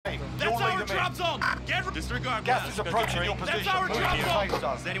Disregard. Gas is approaching your position. That's our Move to your trouble. safe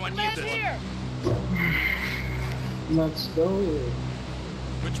zone. Does anyone need this? Here. Let's go.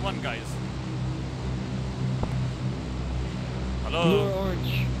 Which one, guys? Hello? You're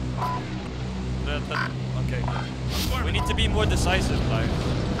orange. Okay. We need to be more decisive, like.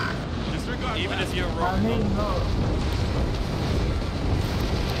 Disregard. Even if you're I wrong. mean, no.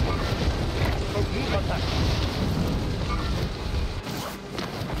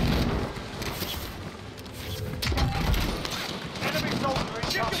 Enemy soldier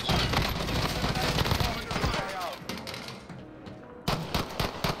incoming.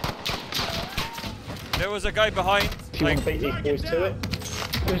 There was a guy behind. If you want to beat equals to it.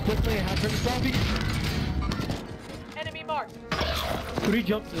 There's definitely a hazard zombie. Enemy marked. 3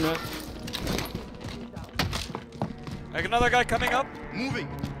 jumps in that. Like another guy coming up. Moving.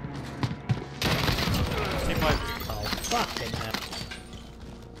 Team wipe. Oh, fucking hell.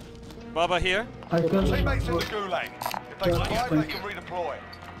 Baba here. I feel Teammates in the gulag. If they survive, they can redeploy.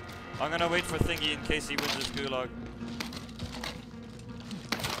 I'm gonna wait for Thingy in case he wins his gulag.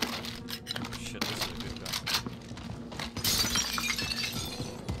 Shit, this is a good guy.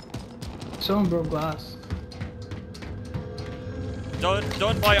 Someone broke glass.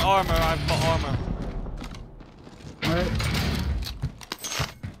 Don't buy armor. I've got armor. Alright.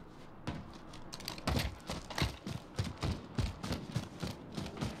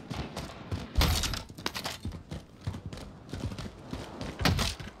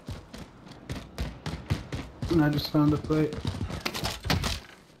 And I just found a plate.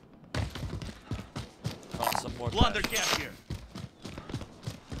 Found some more. Blunder cash. camp here.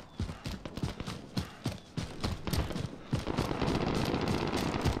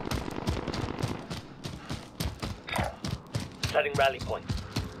 Setting rally point.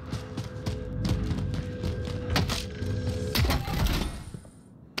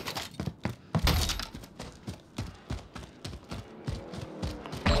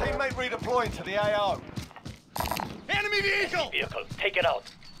 Teammate redeploying to the AO. Enemy vehicle. Vehicle, take it out.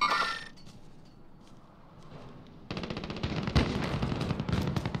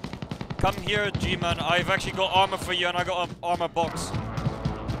 Come here, G-Man. I've actually got armor for you, and I got an armor box.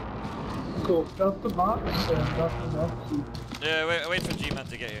 Cool. Drop the box. Drop the box. Yeah, wait for G-Man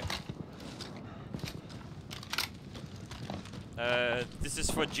to get here. This is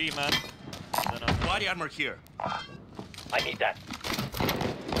for G-Man. Body armor here. I need that.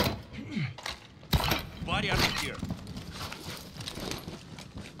 Body armor here.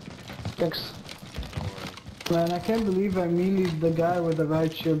 Thanks. Man, I can't believe I melee the guy with the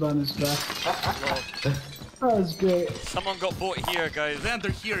right shield on his back. That was great. Someone got bought here, guys. Vendor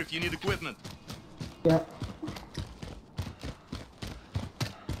here if you need equipment. Yeah.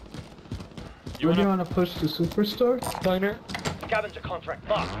 Where do you want to push the superstore? Diner. Scavenger contract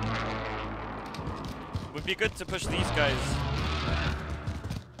marked. Would be good to push these guys.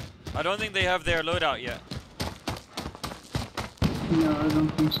 I don't think they have their loadout yet. No, I don't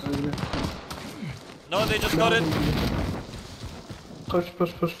think so either. No, they just got it. Push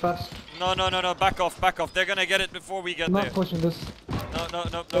fast. No, back off. They're gonna get it before we get I'm there. not pushing this. No.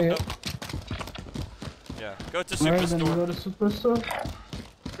 Okay. Yeah, go to Alright, then we Superstore. go to superstore.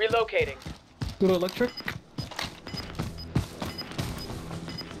 Relocating. Go to electric.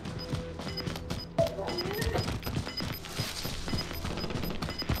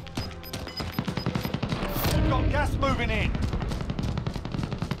 We've got gas moving in.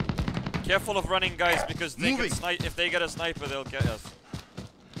 Careful of running, guys, because they can Moving. snipe. If they get a sniper, they'll get us.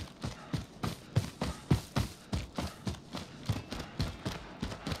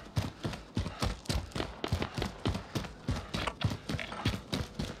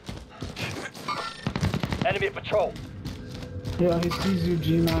 Enemy patrol. Yeah, he sees you,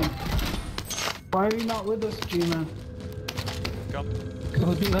 G-Man. Why are you not with us, G-Man? Come.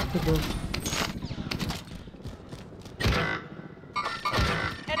 Because we left to go.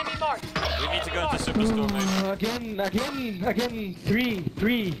 Enemy marked. We need to go into Superstore, mate. Again,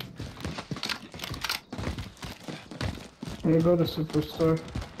 three. Hey, go to superstore.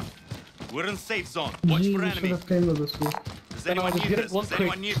 We're in safe zone. Watch Gee, for you enemy. should have came with us here. Does anyone just need get it this? one Does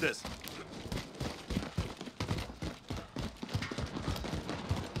anyone quick. need this?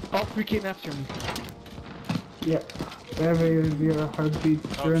 All 3 came after me. Yeah. Wherever your heartbeat,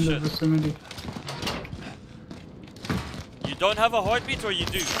 Oh, you're in the shit. vicinity. You don't have a heartbeat, or you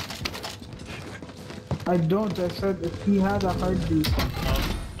do? I don't, I said if he had a heartbeat.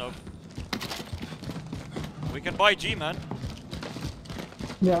 No. We can buy G, man.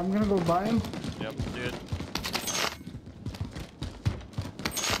 Yeah, I'm gonna go buy him. Yep, do it.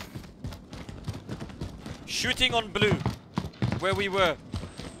 Shooting on blue, where we were.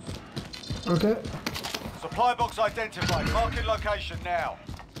 Okay. Supply box identified. Marking location now.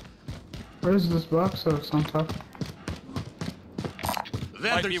 Where's this box? Oh, it's on top. Might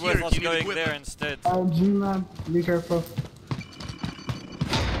Vendor be here worth if us you need going equipment. there instead. G-Man, be careful.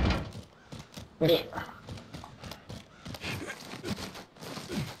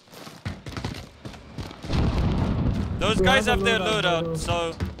 Those We guys have have a their loadout, loadout,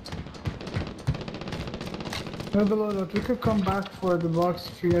 so We have a loadout. We could come back for the box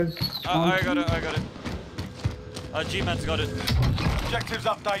if you guys want. I got it, I got it. G-Man's got it. Objectives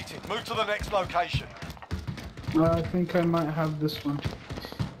updated. Move to the next location. I think I might have this one.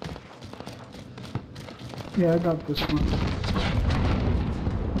 Yeah, I got this one.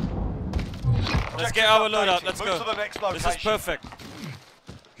 Let's get our loadout, let's Move go. to the next This is location. perfect.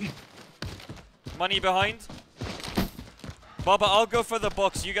 Money behind. Baba, I'll go for the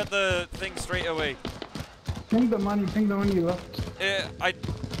box. You get the thing straight away. Ping the money you left. I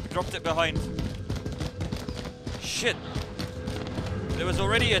dropped it behind. Shit. There was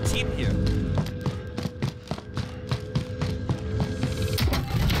already a team here.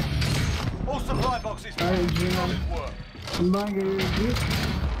 All supply boxes. Alright, Gino. Solid work. I'm buying a UAV.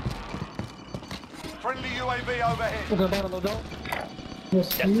 Friendly UAV overhead. Yes,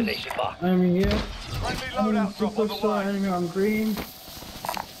 please. Destination marked. I'm here. Friendly Enemy loadout drop on the superstar, way. enemy on green.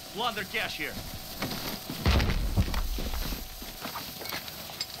 Plunder cash here.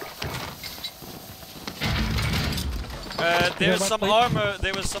 There's some armor.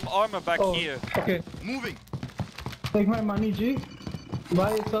 There was some armor back here. Okay. Moving. Take my money, G.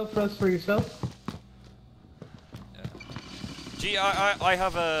 Buy yourself, rest for yourself. Gee, I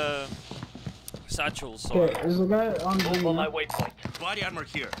have a satchel, so Okay, there's a guy on Move green. on my now. waypoint. Body armor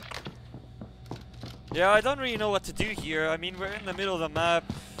here. yeah, I don't really know what to do here. I mean, we're in the middle of the map.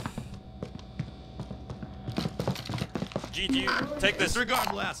 GG, take this. Disregard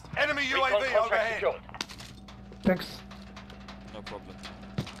blast. Enemy Recon UAV contract overhead. secured. Thanks. No problem.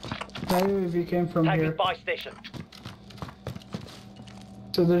 That UAV came from Tagging here. buy station.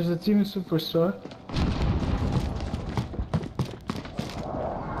 So there's a team superstar.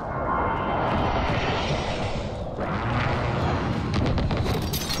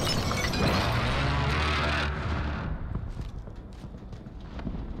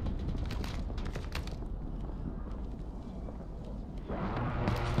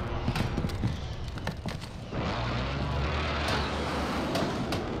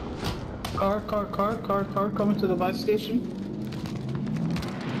 Car, coming to the buy station.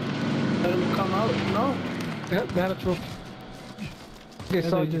 Let him come out. No. Yeah, they had a trophy. Okay, Yeah,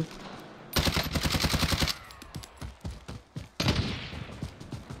 so they did.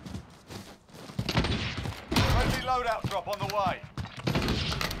 Friendly loadout drop on the way.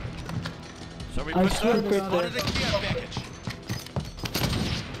 Shall we I push swear that? to God. Spotted a care package.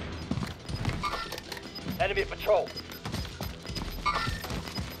 Enemy patrol.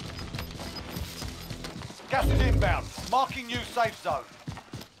 Gas is inbound. Marking new safe zone.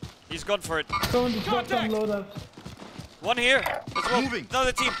 He's gone for it. Someone just dropped some Contact! loadout. One here. As well. Moving.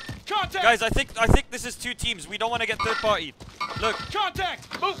 Another team. Contact! Guys, I think this is two teams. We don't want to get third party. Look.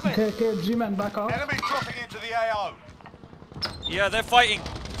 Contact! Movement! Okay, G-Man, back off. Enemy dropping into the AO. Yeah, they're fighting.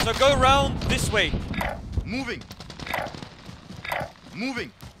 So go round this way. Moving.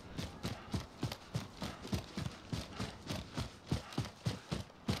 Moving.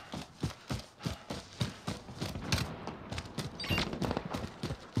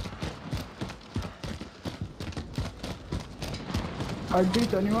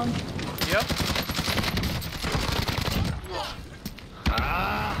 Heartbeat, anyone? Yep.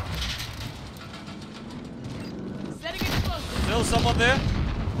 Setting explosive. Still someone there?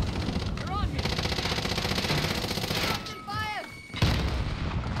 You're on me. Fire!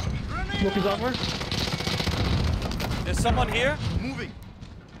 smoke is over. There's someone here. Moving.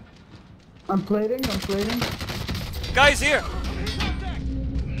 I'm plating. Guys here.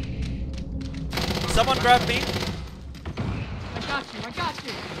 Someone grab me. I got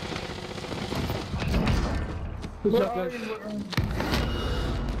you. Good Where job, are guys. you?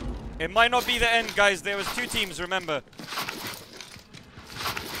 It might not be the end, guys. There was two teams, remember.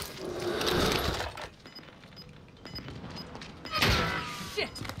 Shit!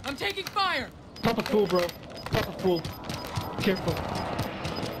 I'm taking fire! Pop a pool, bro. Pop a pool. Careful.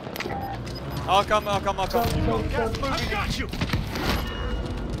 I'll come. Gas moving I in. got you.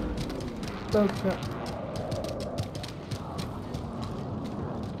 Okay.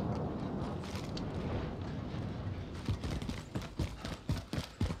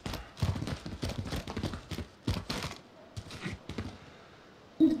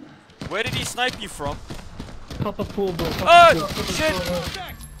 Where did he snipe you from? Pop a pool, bro. Pop a Oh, pool. shit!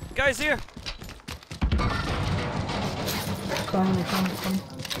 Contact! Guys here. Come.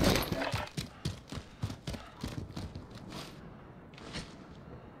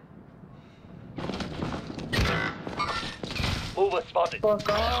 Mover spotted. Fuck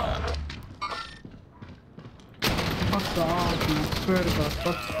off! Fuck off, man. I swear to God,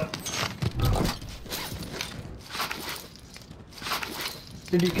 fuck.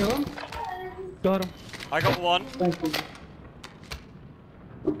 Did you kill him? Got him. I got one. Thank you.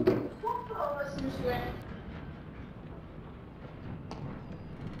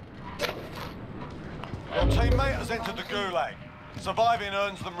 Your teammate has entered the gulag. Surviving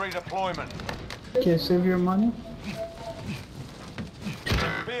earns them redeployment. Okay, save your money.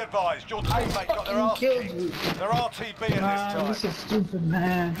 Be advised, your teammate got their ass killed kicked. you. They're RTB in Man, this this time. is stupid,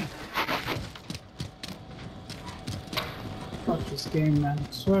 man. Fuck this game, man.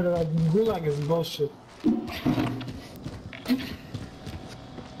 I swear to God, Gulag is bullshit. Come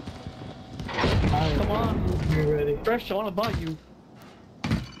on. You're ready. Fresh, I wanna buy you.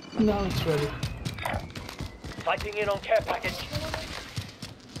 Now it's ready. Sighting in on care package.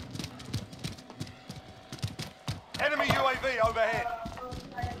 Enemy UAV overhead.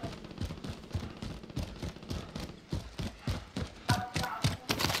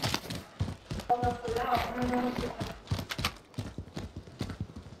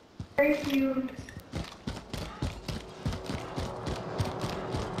 Thank you.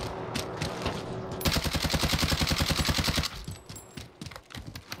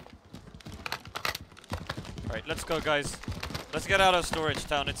 Alright, let's go, guys. Let's get out of storage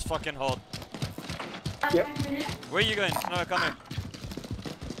town. It's fucking hot. Yep. Where are you going? No, come here.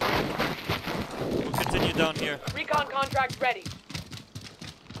 We'll continue down here. Recon contract ready.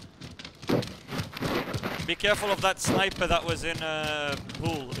 Be careful of that sniper that was in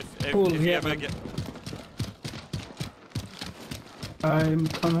pool. If Pool, you yeah, ever man. get. I'm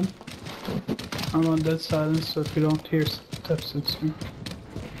coming. I'm on dead silence, so if you don't hear steps, it's me.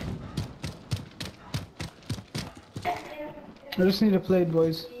 I just need a plate,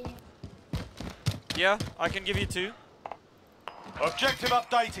 boys. Yeah, I can give you two. Objective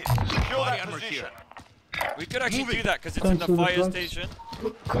updated. Secure Body that armor position. We could actually Moving. do that because it's in Thanks the for the fire plugs. station.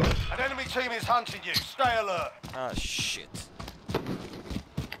 An enemy team is hunting you. Stay alert. Ah, shit.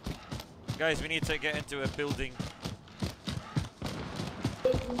 Guys, we need to get into a building.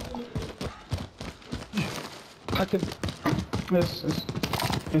 I can. Yes.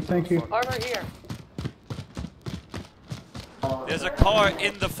 Okay, thank you. Armor here. There's a car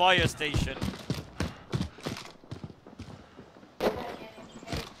in the fire station.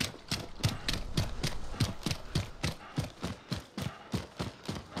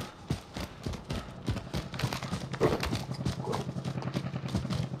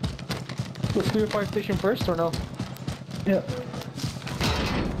 Let's do the fire station first or no? Yeah.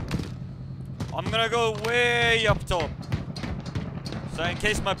 I'm gonna go way up top. So in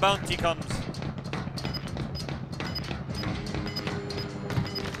case my bounty comes.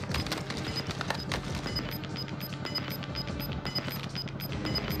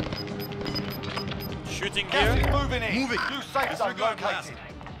 Shooting Gas is here. moving in. Moving. New safe zone Disregard blast. located.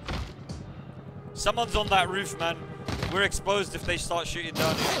 Someone's on that roof, man. We're exposed if they start shooting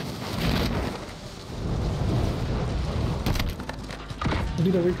down here.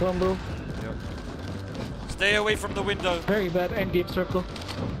 Do the recon, bro. Stay away from the window. Very bad end game circle.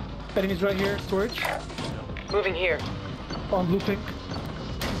 Enemies right here, storage. Moving here. On blue pink.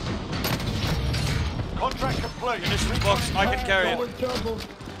 Contract complete. Munitions box, I can carry Double it. trouble.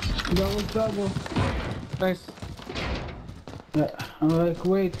 Double trouble. Nice. Yeah, I'm like,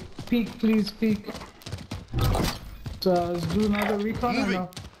 wait, peek, please, peek. So let's do another recon or Moving. no?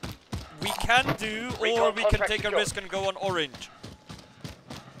 We can do, or Recon we can contract take a secured. risk and go on orange.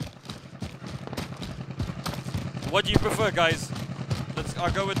 What do you prefer, guys?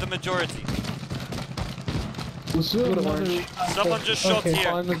 I'll go with the majority. Let's do Go to another orange. recon Someone first. just shot Okay. here.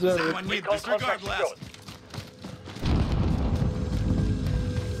 On the zero. Someone need Recon disregard contract blast. secured.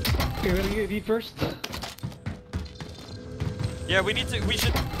 Okay, we're gonna get V first. Yeah, we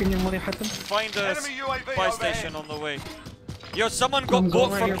should Can you money happen? find a Enemy UAV fire overhead. station on the way. Yo, someone got I'm bought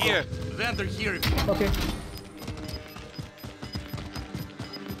going from right here. Vendor here if you Okay.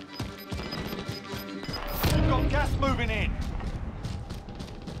 We've got gas moving in.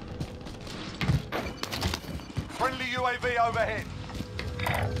 Friendly UAV overhead.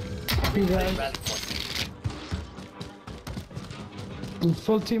 You guys,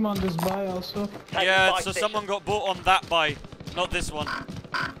 full team on this buy also. Taking Yeah, buy so station. someone got bought on that buy, not this one.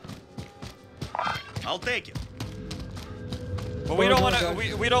 I'll take it. But we Well don't done, want to.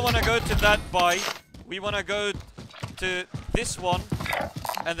 guys. We don't want to go to that buy. We want to go to this one,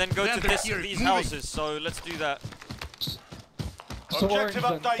 and then go to Vendor here, these moving. houses. So let's do that. So Objective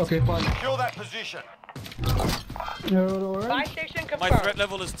orange then. updated. Okay, fine. Secure that position. You're Buy orange? station My confirmed. threat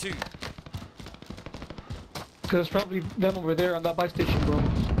level is 2. Because there's probably them over there on that buy station, bro.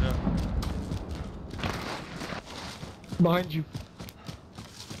 Yeah. Behind you.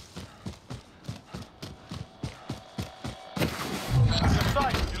 You're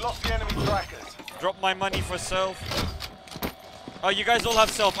safe. You lost the enemy trackers. Drop my money for self. Oh, you guys all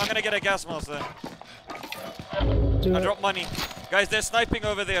have self. I'm gonna get a gas mask then. Do I it. drop money. Guys, they're sniping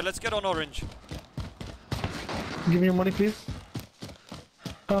over there. Let's get on orange. Give me your money, please.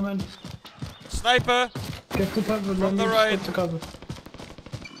 Coming. Sniper! Get to cover. From the right. Get to cover.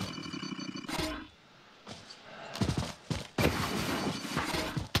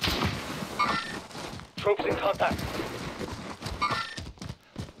 Troops in contact.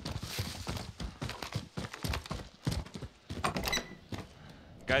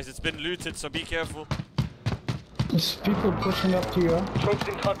 Guys, it's been looted, so be careful. There's people pushing up to you. Huh? Troops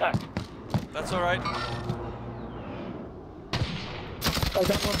in contact. That's alright. I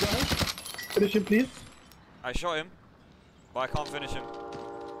got one guy. Finish him, please. I shot him, but I can't finish him.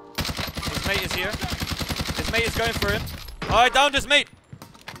 His mate is here. His mate is going for him. Oh, I downed his mate!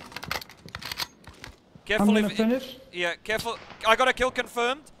 Careful I'm gonna if... finish. Yeah, careful. I got a kill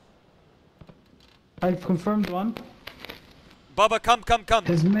confirmed. I've confirmed one. Baba, come.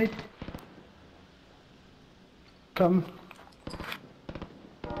 His mate. Come.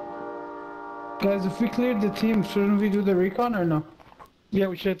 Guys, if we cleared the team, shouldn't we do the recon or no? Yeah,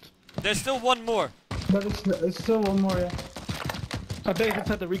 we should. There's still one more. But it's still one more, yeah. I bet he's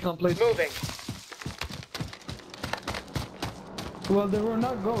inside the recon place. Moving. Well, they were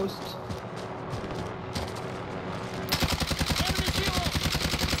not ghosts.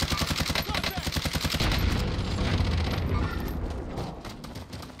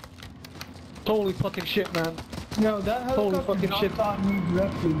 Holy fucking shit, man. No, that Holy helicopter fucking dropped shit. on me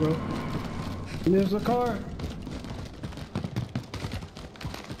directly, bro. There's a car.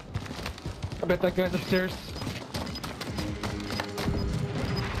 I bet that guy's upstairs.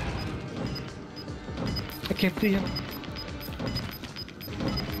 I can't see him.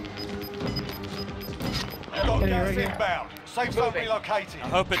 You've got Hey, gas right here. inbound. Safe zone Moving. relocated. I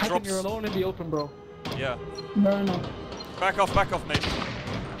hope it How come drops. you're alone in the open, bro? Yeah. No. Back off, mate.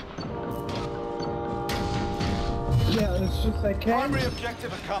 Yeah, it's just I can't. Primary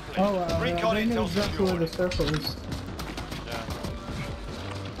objective accomplished. Oh, wow. Recon I know intel exactly where the secured. circle is. Yeah.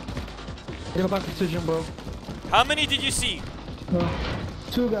 Get a back precision, bro. How many did you see? No.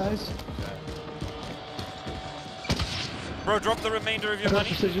 2 guys. Bro, drop the remainder of I your got money.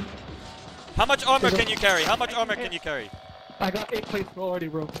 precision. How much armor can you carry? How much armor can you carry? I got 8 plates already,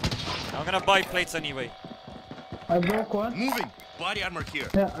 bro. I'm gonna buy plates anyway. I broke one. Moving. Body armor here.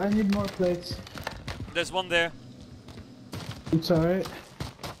 Yeah, I need more plates. There's one there. It's alright.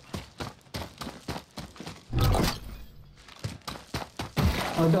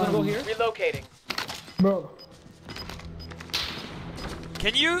 Can I go here? Relocating. Bro.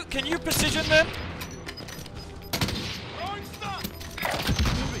 Can you precision them?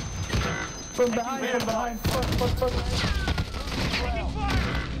 From behind. Fuck.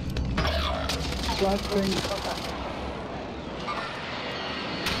 Last thing.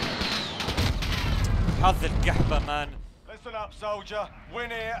 هذا القحبة man. Listen up, soldier. Win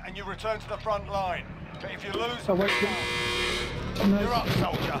here and you return to the front line. But if you lose, Oh, wait. you're up,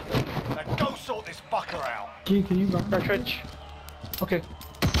 soldier. Now go sort this fucker out. Can you go? Right trench. Okay.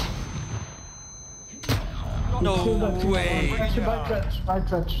 No way. Actually, by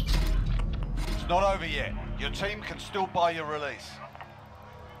trench. It's not over yet. Your team can still buy your release.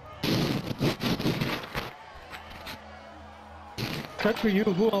 Trench for you.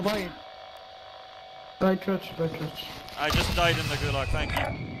 Who am I? By trench. I just died in the gulag, thank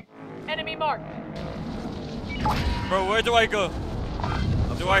you. Enemy marked. Bro, where do I go?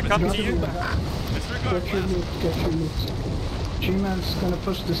 Do I come to you? Get your loot. G-Man's gonna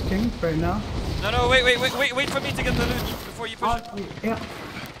push this king right now. No, wait for me to get the loot before you push it. Yeah.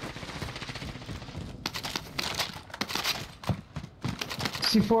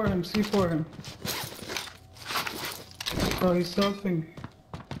 C4 him. Oh, he's stealthing.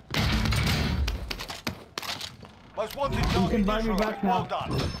 Most wanted You target can buy me neutralized. back now. Well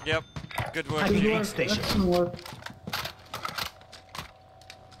done. Yep, good work. Good Aid work, station. excellent work.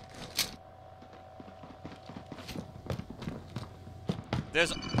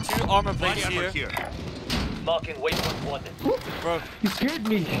 There's 2 armor Body plates armor here. here. Marking waypoint wanted. Bro, You scared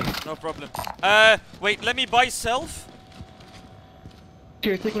me. no problem. Wait, let me buy self.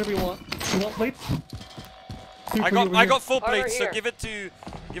 Here, take whatever you want. You want plates? I got 4 Armor plates, so here. give it to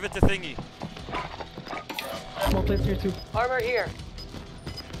thingy. Small plates here too. Armor here.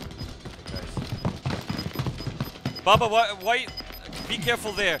 Baba, why? Be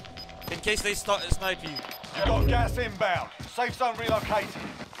careful there, in case they start snipe you. You've got gas inbound. Safe zone relocated.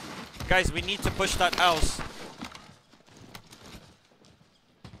 Guys, we need to push that house.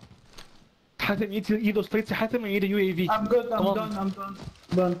 Hatem, you need to eat those plates. Hatem, I need a UAV. I'm good, I'm Come done, on. I'm done.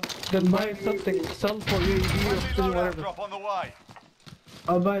 Done. Then buy something. Sell for UAV or Friendly something, loadout whatever. drop on the way.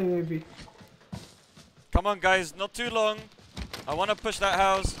 I'll buy UAV. Come on, guys, not too long. I want to push that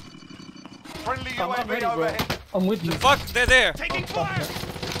house. Friendly I'm UAV ready, bro. overhead. I'm with you. Fuck, they're there. Taking fire!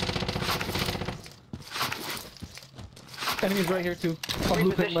 Enemies right here too. I'm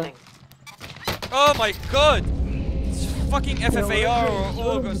looping, man. Repositioning. Oh my god! It's fucking FFAR or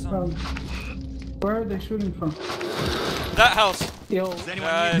AUG or something. Where are they shooting from? That house. Yo, Does anyone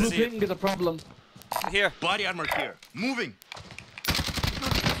I need see it. looping is a problem. Here. body armor here? Moving! Taking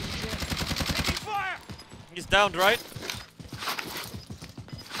fire! He's downed, right?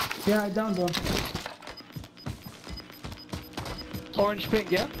 Yeah, I downed one. Orange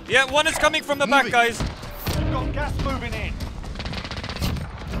pink, yeah? Yeah, one is coming from the back, Moving. guys. You've got gas moving in.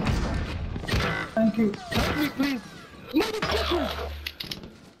 Thank you. Help me, please. Motherfucker!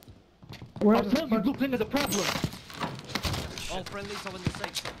 Where I'm the telling you, fuck? looping is a problem. All friendlies are in the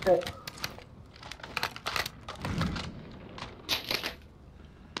safe zone. Okay.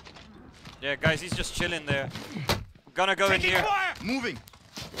 Yeah, guys, he's just chilling there. I'm gonna go in Taking here. fire! Moving!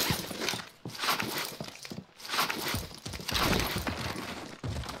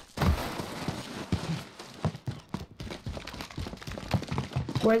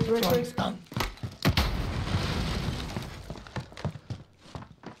 Wait.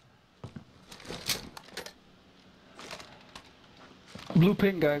 Blue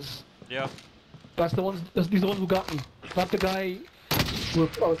pink, guys. Yeah. That's the ones. These are the ones who got me. Not the guy. I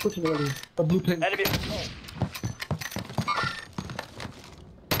was pushing earlier. The blue pink. Enemy.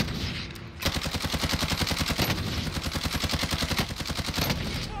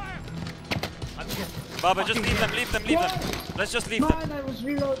 Baba, just leave them, leave them, leave them. Let's just leave them. Mine, I was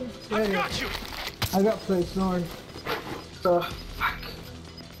reloading. I've got you! I got placed, no worries. Fuck.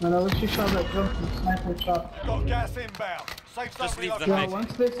 Man, I wish you shot that jumping sniper shot. Got gas inbound. Safe zone Just leave them, relocated. Yeah, mate.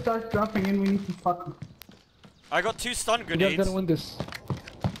 once they start dropping in, we need to fuck them. I got 2 stun You guys grenades. gotta win this.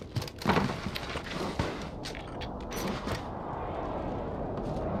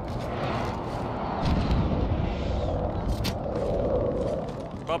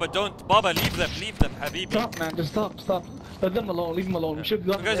 Baba, don't. Baba, leave them, Habibi. Stop, man. Just stop. Let them alone. Leave them alone. We should have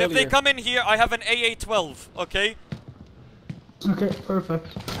done Because it if they earlier. come in here, I have an AA-12, okay? Okay, perfect.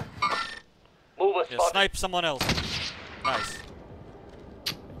 Move us, Yeah, spotted. snipe someone else. Nice.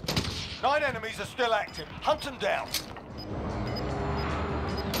 9 enemies are still active. Hunt them down.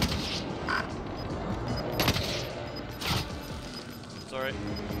 Sorry.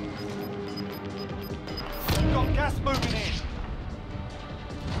 Got gas moving in.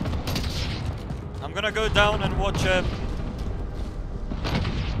 I'm gonna go down and watch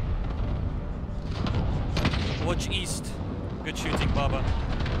east. Good shooting, Baba.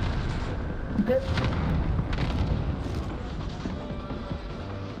 Okay.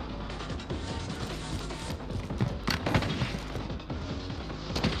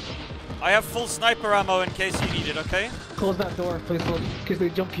 I have full sniper ammo in case you need it, okay? Close that door, Faisal, in case they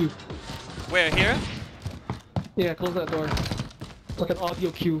jump you. Where, here? Yeah, close that door. Like an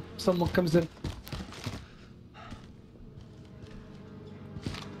audio cue. Someone comes in.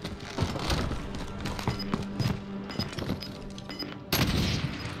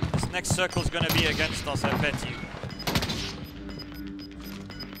 This next circle's gonna be against us, I bet you.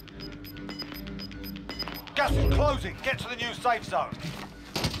 Gas is closing. Get to the new safe zone.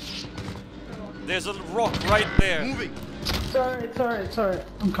 There's a rock right there. Moving! It's alright.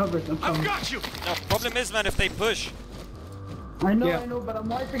 I'm covered, I'm I've covered. got you! No, problem is, man, if they push. I know, Yeah. but I'm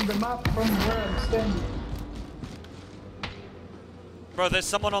wiping the map from where I'm standing. Bro, there's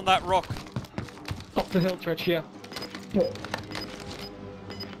someone on that rock. Up the hill, Tretch, yeah. Okay.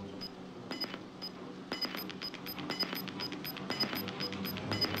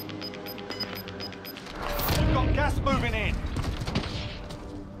 You've got gas moving in.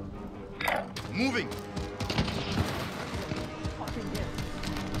 Moving!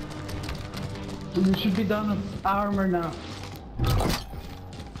 You should be done with armor now.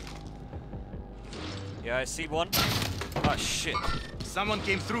 Yeah, I see one. Ah, shit. Someone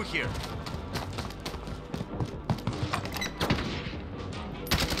came through here.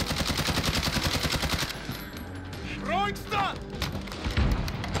 Throwing stun!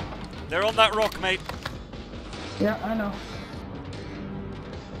 They're on that rock, mate. Yeah, I know.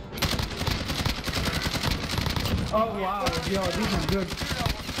 Oh wow, yo, this is good.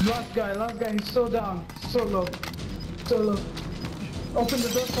 Last guy, he's so down, so low. Solo. Open the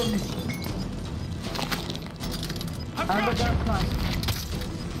door for me. I'm the gas man.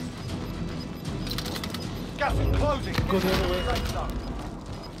 Gas is closing. Go the other way. Safe zone.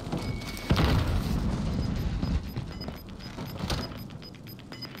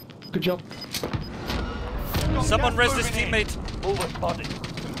 Good job. Got Someone gas res this moving in. teammate. Mover spotted.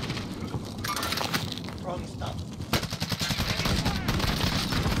 Wrong stuff.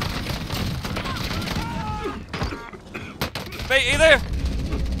 Mate, are you there?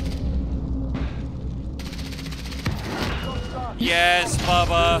 Yes,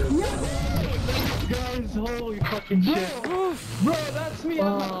 Baba. Guys, holy fucking shit. Bro, that's me.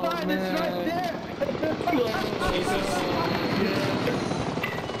 I'm a fine. It's right there.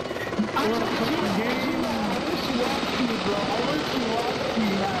 I wish you watched me, bro. I wish you watched me,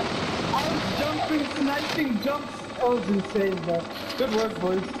 man. I was jumping, sniping jumps. That was insane, bro. Good work,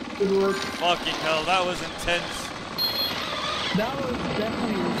 boys. Good work. Fucking hell, that was intense. That was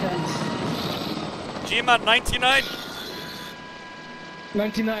definitely intense. G-Man 99.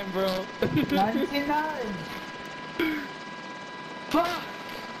 99, bro. 99. Fuck,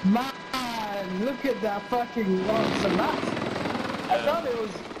 man. Look at that fucking awesome map. I thought it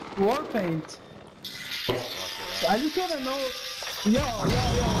was war paint. I just wanna know. Yo,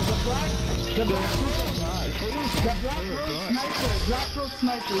 the black road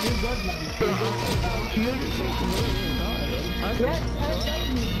sniper, you're good, man.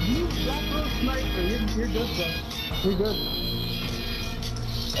 You black road sniper, you're good, bro. You're good.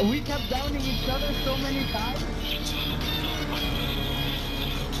 We kept downing each other so many times.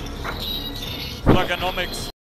 Ergonomics.